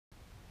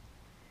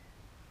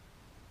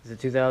This is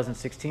a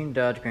 2016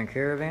 Dodge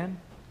GrandCaravan.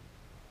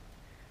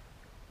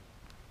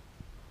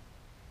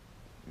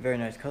 Very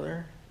nice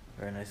color,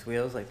 very nice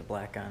wheels like the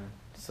black on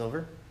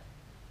silver.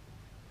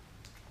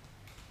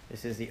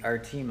 This is the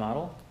RT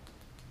model.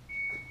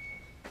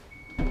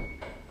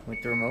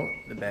 With the remote,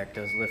 the back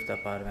does lift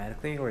up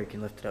automatically, or you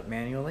can lift it up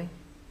manually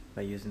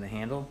by using the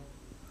handle.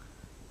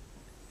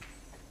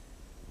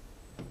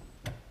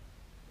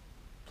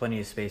 Plenty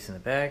of space in the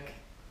back.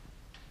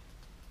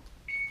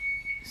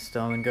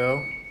 Stow and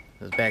go.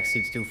 Those back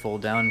seats do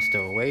fold down and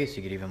stow away, so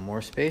you get even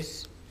more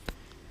space.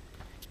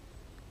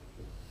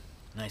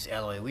 Nice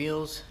alloy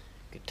wheels,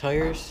 good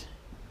tires.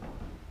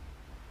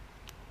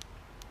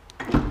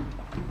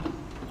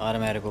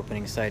 Automatic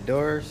opening side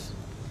doors.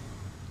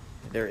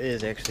 There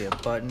is actually a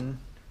button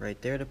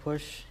right there to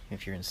push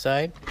if you're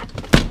inside.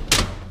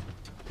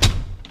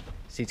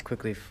 Seats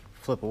quickly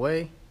flip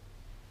away.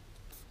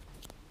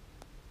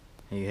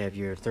 And you have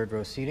your third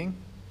row seating.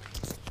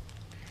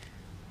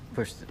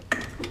 Push the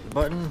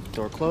button,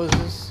 door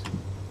closes.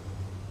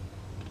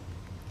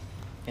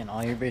 And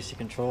all your basic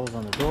controls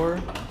on the door,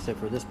 except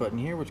for this button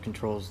here, which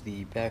controls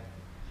the back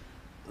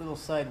little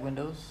side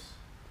windows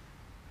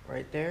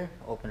right there.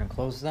 Open and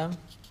close them.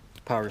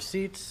 Power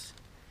seats.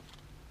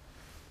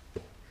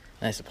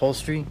 Nice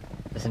upholstery.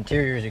 This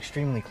interior is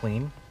extremely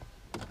clean.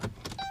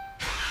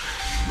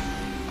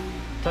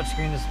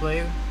 Touchscreen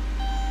display.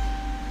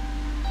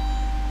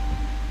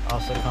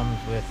 Also comes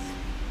with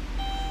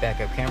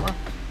backup camera.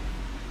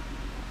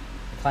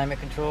 Climate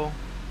control.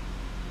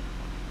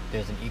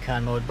 There's an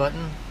econ mode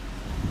button.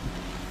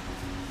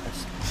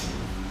 Let's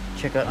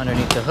check out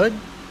underneath the hood.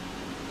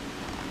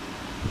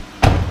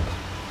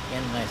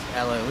 Again, nice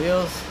alloy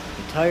wheels,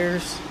 good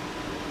tires.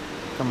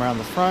 Come around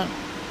the front.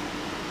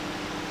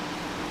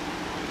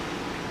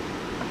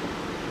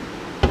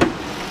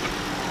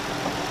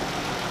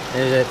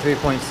 There's a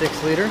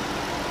 3.6 liter.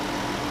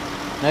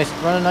 Nice,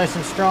 running nice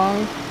and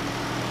strong.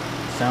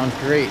 Sounds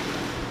great.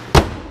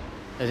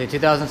 There's a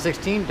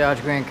 2016 Dodge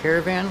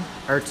GrandCaravan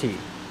RT.